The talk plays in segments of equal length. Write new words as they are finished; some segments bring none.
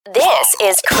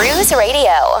This is Cruise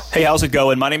Radio. Hey, how's it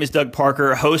going? My name is Doug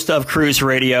Parker, host of Cruise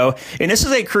Radio, and this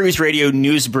is a Cruise Radio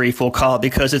news brief, we'll call it,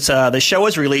 because it's the show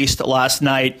was released last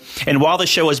night, and while the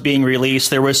show was being released,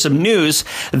 there was some news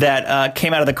that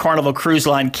came out of the Carnival Cruise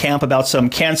Line camp about some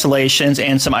cancellations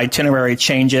and some itinerary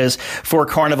changes for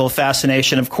Carnival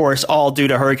Fascination, of course, all due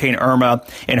to Hurricane Irma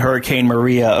and Hurricane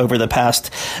Maria over the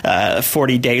past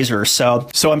 40 days or so.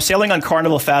 So I'm sailing on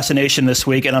Carnival Fascination this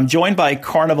week, and I'm joined by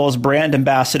Carnival's brand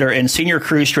ambassador and senior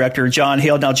cruise director, John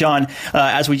Hale. Now, John,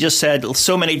 as we just said,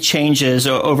 so many changes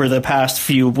over the past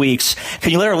few weeks.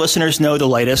 Can you let our listeners know the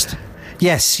latest?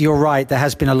 Yes, you're right. There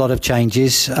has been a lot of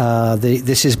changes.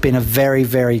 This has been a very,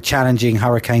 very challenging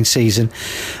hurricane season.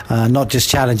 Not just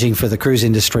challenging for the cruise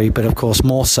industry, but of course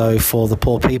more so for the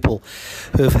poor people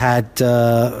who've had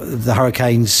the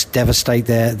hurricanes devastate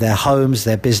their homes,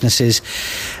 their businesses.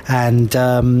 And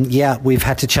we've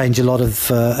had to change a lot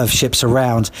of ships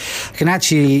around. I can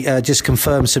actually just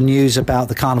confirm some news about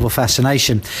the Carnival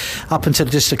Fascination. Up until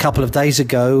just a couple of days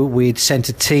ago, we'd sent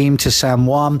a team to San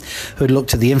Juan who'd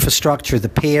looked at the infrastructure, the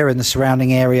pier and the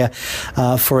surrounding area,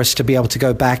 for us to be able to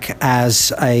go back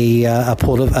as a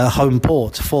home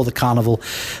port for the Carnival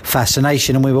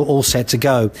Fascination, and we were all set to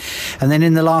go. And then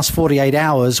in the last 48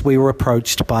 hours, we were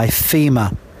approached by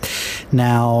FEMA.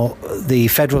 Now, the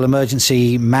Federal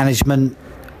Emergency Management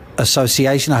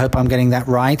Association, I hope I'm getting that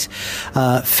right.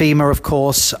 FEMA, of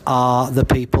course, are the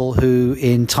people who,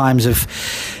 in times of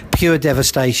pure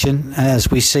devastation,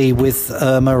 as we see with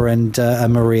Irma and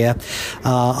Maria,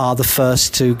 are the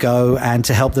first to go and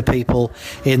to help the people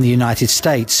in the United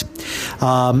States.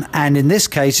 And in this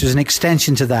case, there's an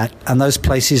extension to that, and those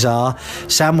places are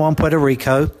San Juan, Puerto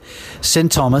Rico,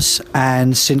 St. Thomas,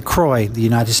 and St. Croix, the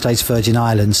United States Virgin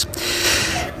Islands.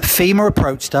 FEMA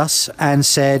approached us and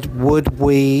said, would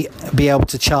we be able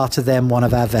to charter them one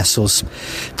of our vessels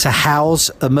to house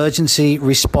emergency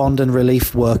respond and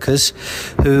relief workers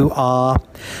who are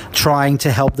trying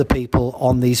to help the people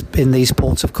in these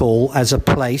ports of call as a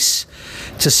place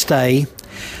to stay.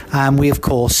 And we, of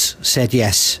course, said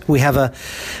yes. We have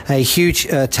a huge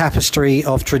tapestry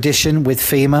of tradition with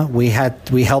FEMA.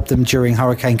 We helped them during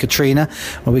Hurricane Katrina,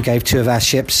 where we gave 2 of our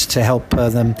ships to help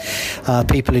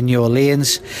people in New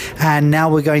Orleans. And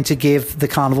now we're going to give the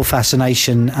Carnival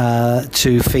Fascination to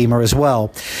FEMA as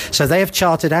well. So they have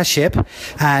chartered our ship,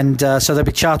 and so they'll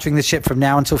be chartering the ship from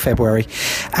now until February.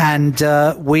 And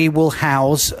we will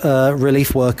house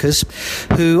relief workers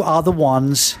who are the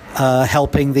ones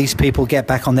helping these people get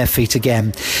back on their feet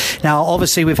again. Now,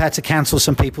 obviously, we've had to cancel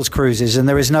some people's cruises, and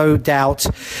there is no doubt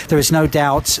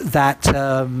that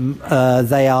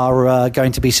they are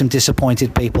going to be some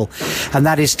disappointed people, and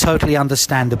that is totally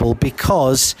understandable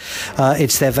because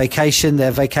it's their vacation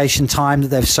time that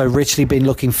they've so richly been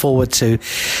looking forward to.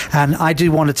 And I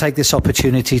do want to take this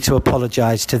opportunity to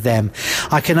apologize to them.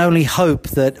 I can only hope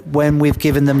that when we've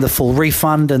given them the full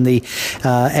refund and the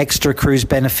extra cruise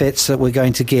benefits that we're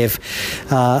going to give,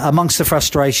 amongst the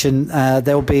frustration,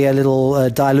 there will be a little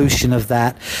dilution of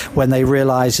that when they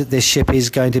realize that this ship is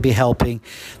going to be helping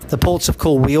the ports of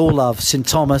call we all love, St.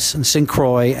 Thomas and St.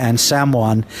 Croix and San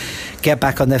Juan, get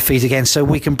back on their feet again, so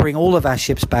we can bring all of our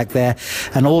ships back there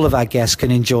and all of our guests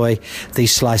can enjoy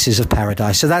these slices of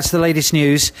paradise. So that's the latest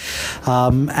news.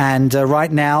 And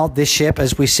right now, this ship,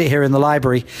 as we sit here in the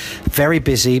library, very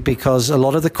busy because a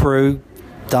lot of the crew,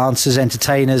 dancers,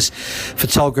 entertainers,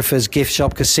 photographers, gift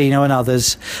shop, casino and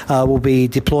others will be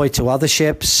deployed to other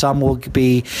ships. Some will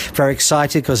be very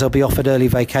excited because they'll be offered early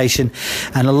vacation,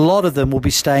 and a lot of them will be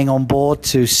staying on board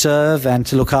to serve and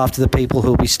to look after the people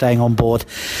who will be staying on board.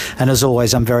 And as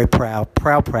always, I'm very proud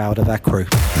of our crew.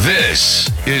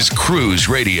 This is Cruise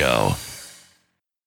Radio.